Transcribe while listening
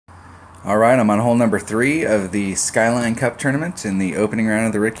All right, I'm on hole number 3 of the Skyline Cup tournament in the opening round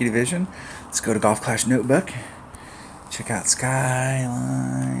of the rookie division. Let's go to Golf Clash Notebook. Check out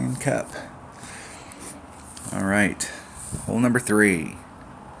Skyline Cup. All right, hole number 3.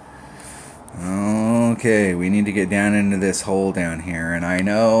 Okay, we need to get down into this hole down here, and I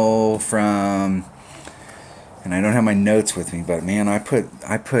know from, and I don't have my notes with me, but man, I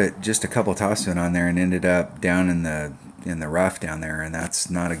put just a couple topspin on there and ended up down in the rough down there, and that's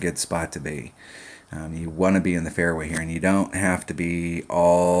not a good spot to be. You want to be in the fairway here, and you don't have to be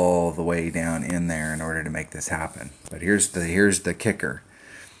all the way down in there in order to make this happen. But here's the kicker.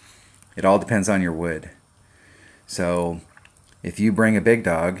 It all depends on your wood. So if you bring a big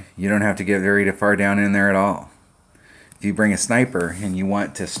dog, you don't have to get very far down in there at all. If you bring a sniper and you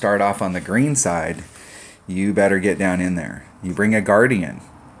want to start off on the green side, you better get down in there. You bring a guardian,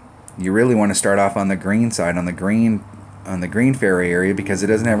 you really want to start off on the green side, on the green fairway area, because it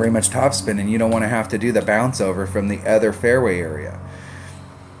doesn't have very much topspin, and you don't want to have to do the bounce over from the other fairway area.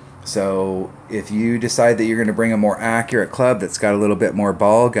 So if you decide that you're going to bring a more accurate club that's got a little bit more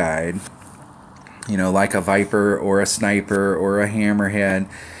ball guide, you know, like a Viper or a Sniper or a Hammerhead,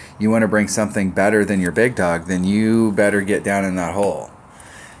 you want to bring something better than your big dog, then you better get down in that hole.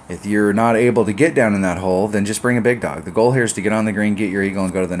 If you're not able to get down in that hole, then just bring a big dog. The goal here is to get on the green, get your eagle,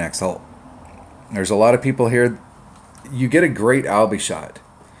 and go to the next hole. There's a lot of people here. You get a great Albie shot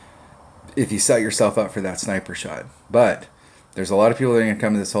if you set yourself up for that sniper shot. But there's a lot of people that are going to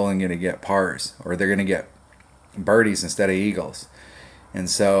come to this hole and going to get pars, or they're going to get birdies instead of eagles. And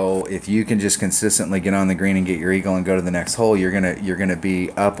so if you can just consistently get on the green and get your eagle and go to the next hole, you're gonna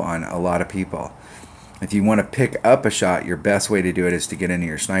be up on a lot of people. If you want to pick up a shot, your best way to do it is to get into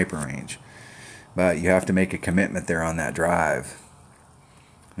your sniper range. But you have to make a commitment there on that drive.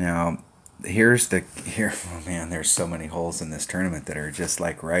 Now, oh man, there's so many holes in this tournament that are just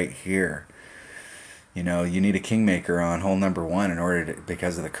like right here. You know, you need a kingmaker on hole number 1 in order to,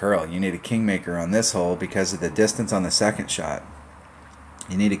 because of the curl. You need a kingmaker on this hole because of the distance on the second shot.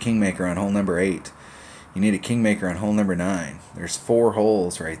 You need a kingmaker on hole number 8. You need a kingmaker on hole number 9. There's 4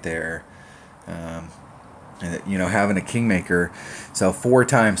 holes right there. You know, having a kingmaker, so 4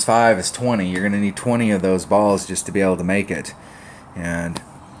 times 5 is 20. You're going to need 20 of those balls just to be able to make it. And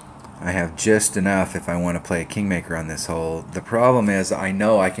I have just enough if I want to play a kingmaker on this hole. The problem is I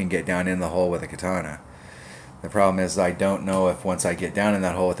know I can get down in the hole with a katana. The problem is I don't know if once I get down in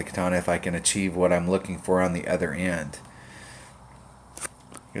that hole with the katana if I can achieve what I'm looking for on the other end.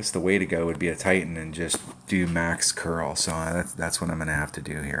 I guess the way to go would be a Titan and just do max curl. So that's what I'm going to have to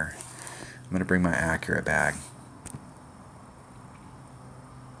do here. I'm going to bring my accurate bag.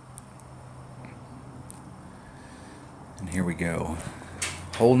 And here we go.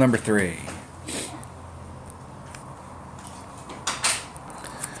 Hole number 3.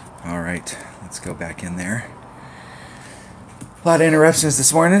 All right, let's go back in there. A lot of interruptions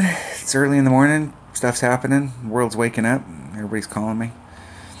this morning. It's early in the morning. Stuff's happening. The world's waking up. Everybody's calling me.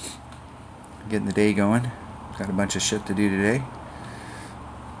 Getting the day going. Got a bunch of shit to do today.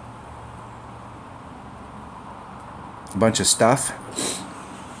 A bunch of stuff.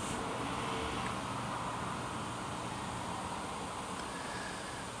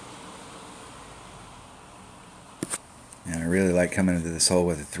 And I really like coming into this hole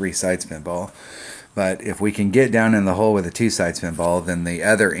with a 3 side spin ball. But if we can get down in the hole with a 2 side spin ball, then the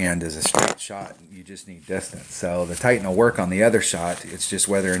other end is a straight shot. You just need distance. So the Titan will work on the other shot. It's just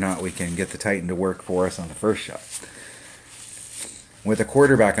whether or not we can get the Titan to work for us on the first shot. With a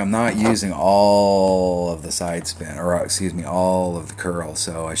quarterback, I'm not using all of the side spin, or excuse me, all of the curl.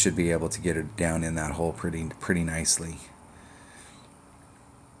 So I should be able to get it down in that hole pretty nicely.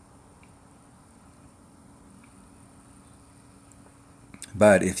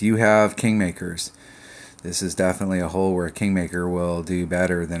 But if you have kingmakers, this is definitely a hole where a kingmaker will do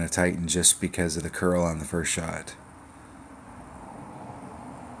better than a Titan just because of the curl on the first shot.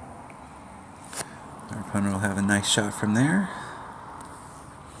 Our opponent will have a nice shot from there.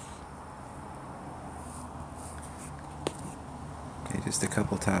 Okay, just a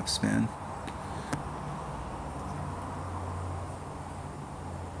couple top spin.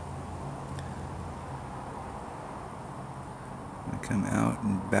 Come out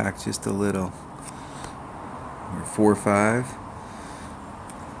and back just a little. We're 4-5.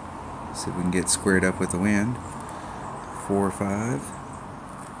 See if we can get squared up with the wind. 4-5.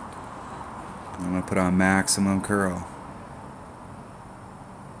 I'm going to put on maximum curl.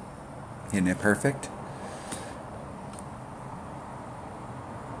 Hitting it perfect.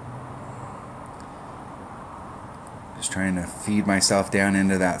 Just trying to feed myself down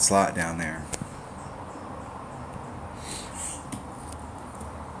into that slot down there.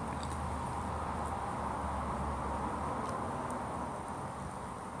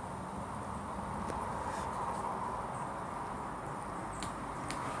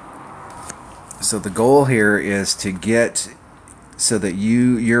 So the goal here is to get so that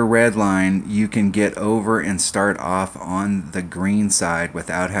your red line, you can get over and start off on the green side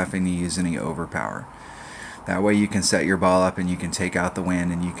without having to use any overpower. That way you can set your ball up and you can take out the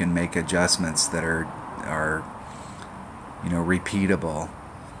wind and you can make adjustments that are repeatable,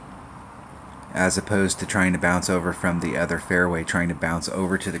 as opposed to trying to bounce over from the other fairway, trying to bounce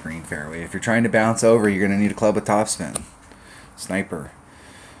over to the green fairway. If you're trying to bounce over, you're going to need a club with topspin. Sniper,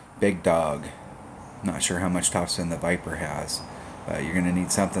 big dog. Not sure how much topspin the Viper has. You're going to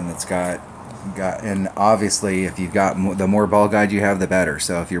need something that's got, and obviously if you've got the more ball guide you have, the better.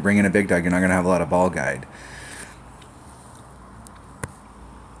 So if you're bringing a big dog, you're not going to have a lot of ball guide.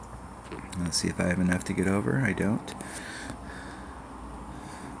 Let's see if I have enough to get over. I don't.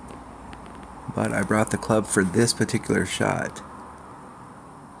 But I brought the club for this particular shot.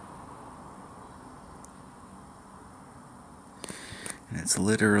 And it's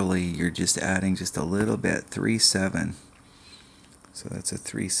literally, you're just adding just a little bit, 3-7. So that's a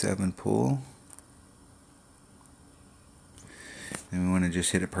 3-7 pull. And we want to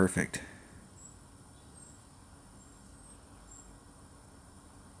just hit it perfect.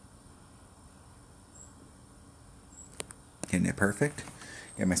 Hitting it perfect.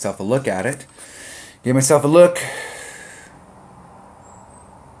 Get myself a look at it. Give myself a look.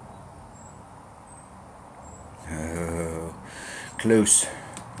 Oh, close.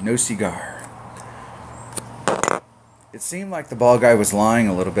 No cigar. It seemed like the ball guy was lying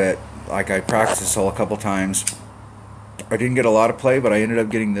a little bit. Like I practiced this hole a couple times. I didn't get a lot of play, but I ended up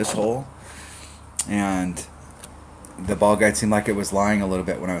getting this hole. And the ball guide seemed like it was lying a little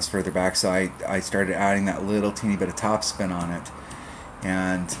bit when I was further back. So I started adding that little teeny bit of topspin on it.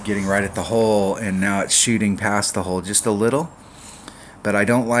 And getting right at the hole, and now it's shooting past the hole just a little. But I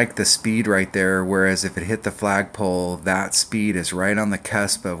don't like the speed right there, whereas if it hit the flagpole, that speed is right on the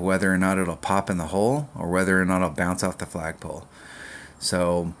cusp of whether or not it'll pop in the hole or whether or not it'll bounce off the flagpole.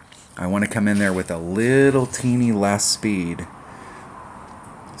 So I want to come in there with a little teeny less speed.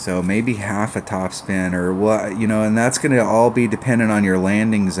 So maybe half a topspin or what, and that's going to all be dependent on your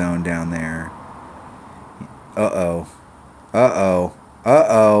landing zone down there. Uh-oh. Uh-oh.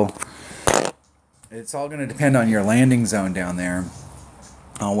 Uh-oh. It's all going to depend on your landing zone down there,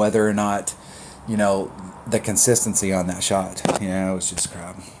 on whether or not, the consistency on that shot. Yeah, it was just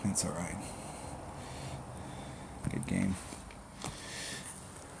crap. It's all right. Good game.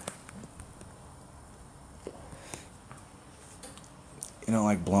 You don't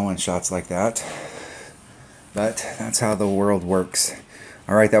like blowing shots like that, but that's how the world works.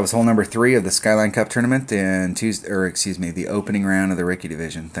 All right, that was hole number 3 of the Skyline Cup tournament and the opening round of the Rookie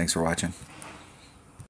Division. Thanks for watching.